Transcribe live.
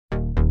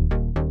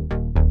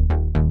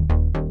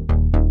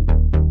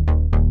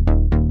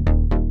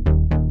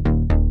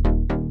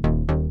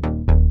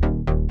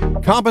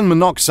Carbon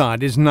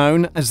monoxide is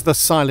known as the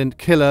silent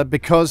killer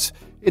because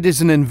it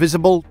is an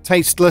invisible,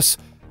 tasteless,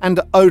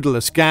 and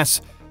odorless gas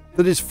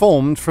that is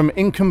formed from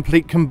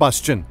incomplete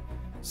combustion,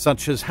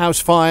 such as house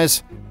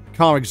fires,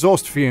 car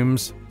exhaust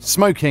fumes,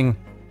 smoking,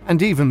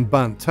 and even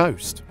burnt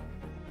toast.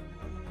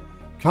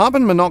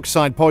 Carbon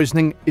monoxide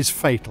poisoning is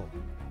fatal.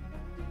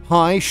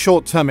 High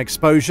short-term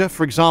exposure,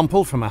 for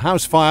example from a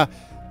house fire,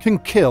 can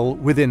kill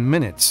within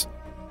minutes,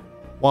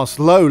 whilst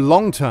low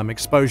long-term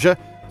exposure,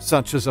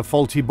 such as a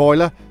faulty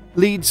boiler,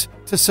 leads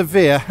to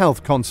severe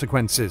health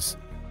consequences.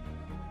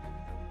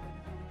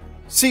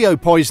 CO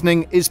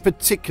poisoning is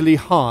particularly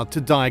hard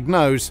to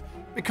diagnose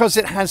because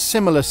it has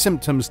similar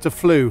symptoms to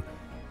flu,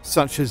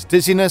 such as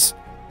dizziness,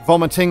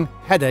 vomiting,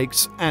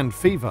 headaches, and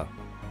fever.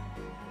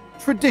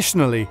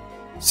 Traditionally,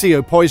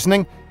 CO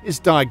poisoning is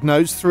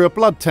diagnosed through a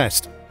blood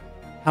test.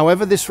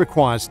 However, this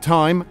requires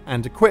time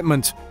and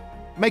equipment,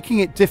 making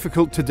it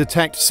difficult to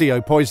detect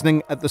CO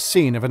poisoning at the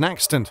scene of an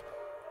accident,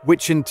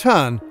 which in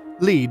turn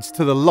leads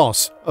to the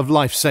loss of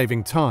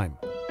life-saving time.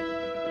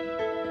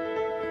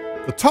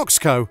 The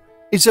ToxCO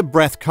is a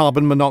breath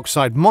carbon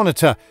monoxide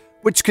monitor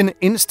which can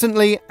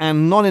instantly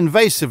and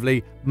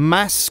non-invasively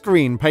mass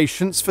screen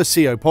patients for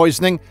CO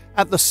poisoning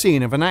at the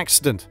scene of an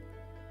accident,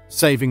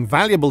 saving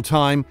valuable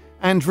time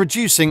and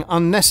reducing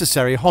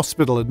unnecessary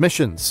hospital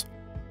admissions.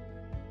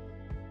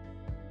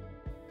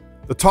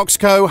 The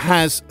ToxCO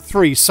has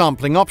 3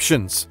 sampling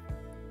options: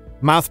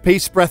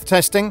 mouthpiece breath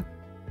testing,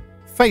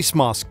 face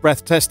mask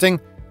breath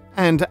testing,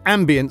 and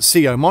ambient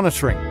CO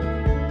monitoring.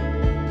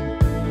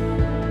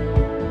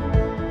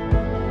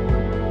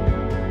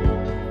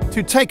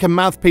 To take a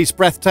mouthpiece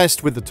breath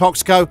test with the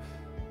ToxCO,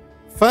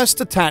 first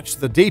attach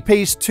the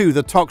D-piece to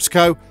the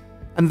ToxCO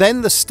and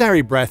then the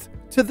SteriBreath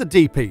to the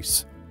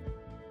D-piece.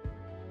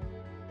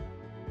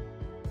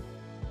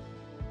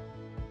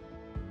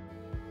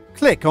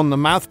 Click on the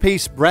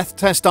mouthpiece breath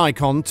test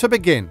icon to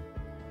begin.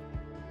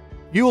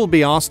 You will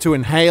be asked to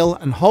inhale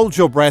and hold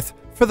your breath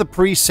for the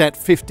preset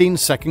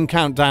 15-second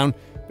countdown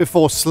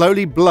before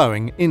slowly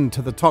blowing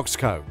into the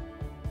ToxCO.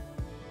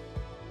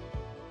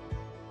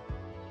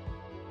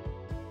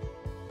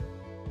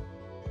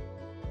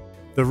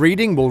 The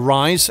reading will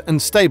rise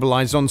and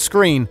stabilize on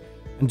screen,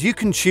 and you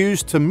can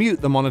choose to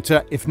mute the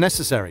monitor if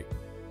necessary.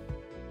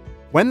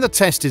 When the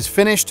test is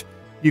finished,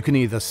 you can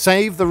either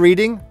save the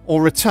reading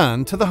or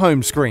return to the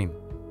home screen.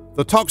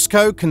 The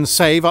ToxCO can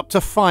save up to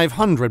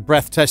 500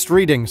 breath test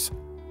readings.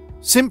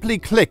 Simply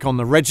click on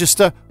the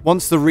register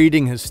once the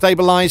reading has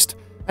stabilized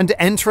and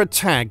enter a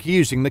tag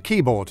using the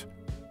keyboard.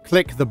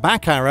 Click the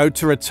back arrow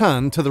to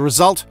return to the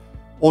result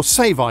or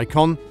save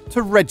icon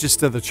to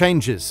register the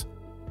changes.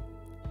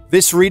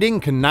 This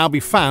reading can now be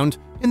found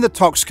in the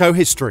ToxCO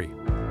history.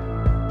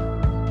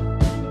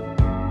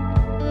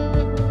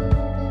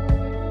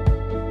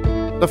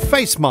 The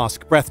face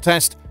mask breath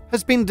test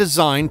has been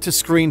designed to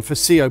screen for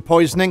CO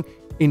poisoning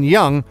in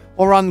young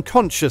or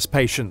unconscious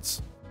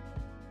patients.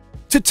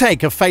 To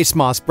take a face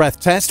mask breath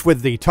test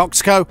with the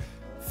ToxCO,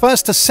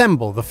 first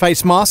assemble the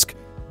face mask,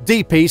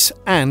 D-piece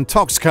and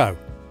ToxCO.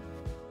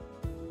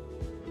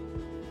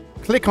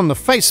 Click on the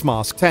face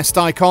mask test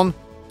icon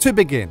to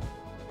begin.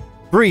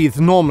 Breathe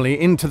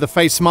normally into the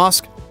face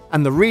mask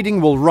and the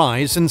reading will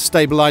rise and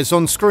stabilize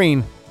on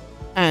screen,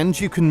 and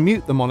you can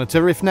mute the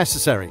monitor if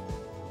necessary.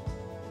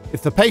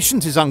 If the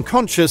patient is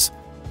unconscious,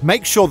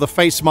 make sure the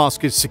face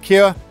mask is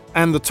secure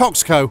and the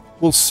ToxCO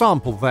will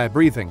sample their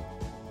breathing.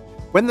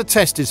 When the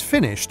test is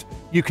finished,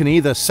 you can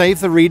either save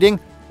the reading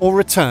or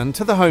return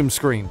to the home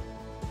screen.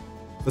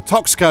 The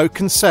ToxCO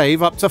can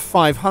save up to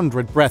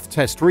 500 breath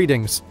test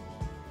readings.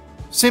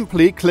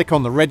 Simply click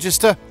on the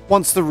register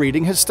once the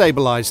reading has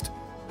stabilized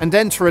and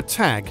enter a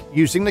tag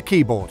using the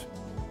keyboard.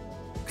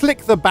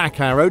 Click the back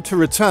arrow to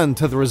return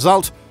to the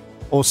result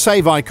or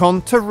save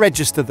icon to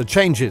register the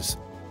changes.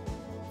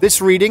 This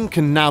reading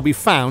can now be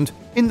found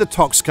in the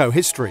ToxCO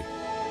history.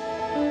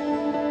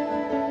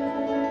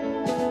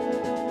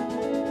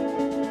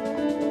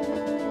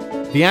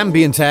 The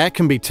ambient air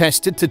can be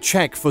tested to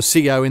check for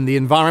CO in the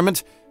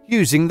environment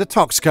using the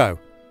ToxCO,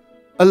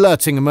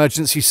 alerting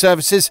emergency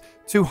services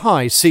to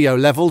high CO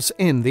levels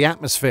in the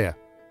atmosphere.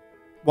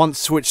 Once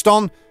switched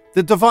on,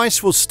 the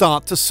device will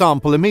start to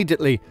sample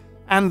immediately,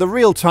 and the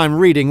real-time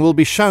reading will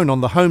be shown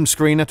on the home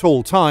screen at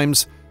all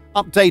times,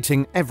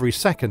 updating every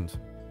second.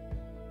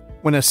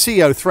 When a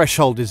CO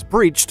threshold is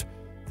breached,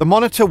 the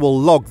monitor will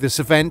log this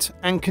event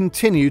and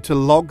continue to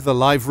log the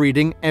live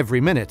reading every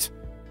minute.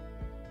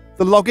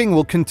 The logging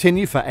will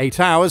continue for 8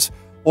 hours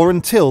or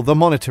until the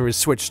monitor is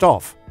switched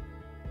off.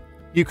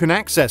 You can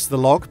access the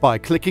log by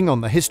clicking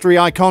on the history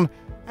icon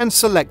and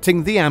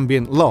selecting the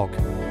ambient log.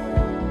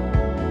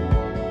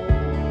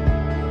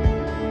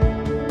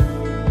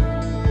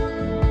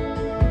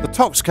 The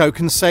ToxCO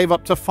can save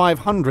up to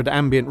 500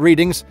 ambient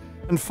readings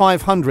and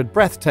 500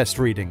 breath test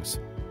readings.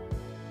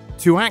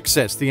 To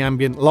access the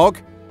ambient log,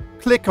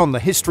 click on the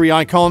history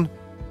icon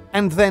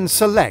and then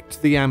select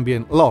the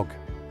ambient log.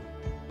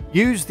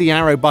 Use the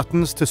arrow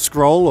buttons to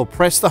scroll or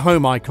press the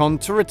home icon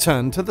to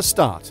return to the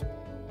start.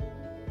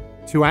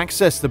 To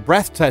access the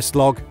breath test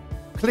log,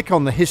 click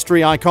on the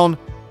history icon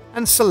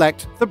and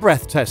select the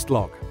breath test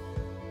log.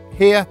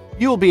 Here,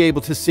 you'll be able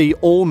to see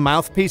all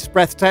mouthpiece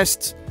breath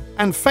tests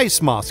and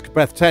face mask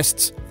breath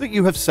tests that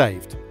you have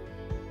saved.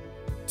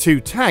 To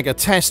tag a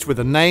test with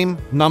a name,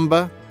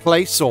 number,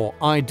 place or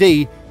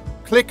ID,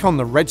 click on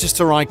the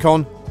register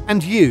icon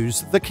and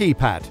use the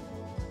keypad.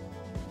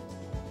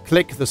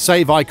 Click the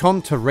save icon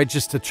to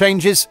register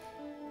changes,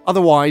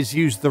 otherwise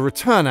use the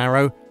return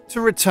arrow to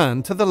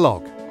return to the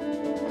log.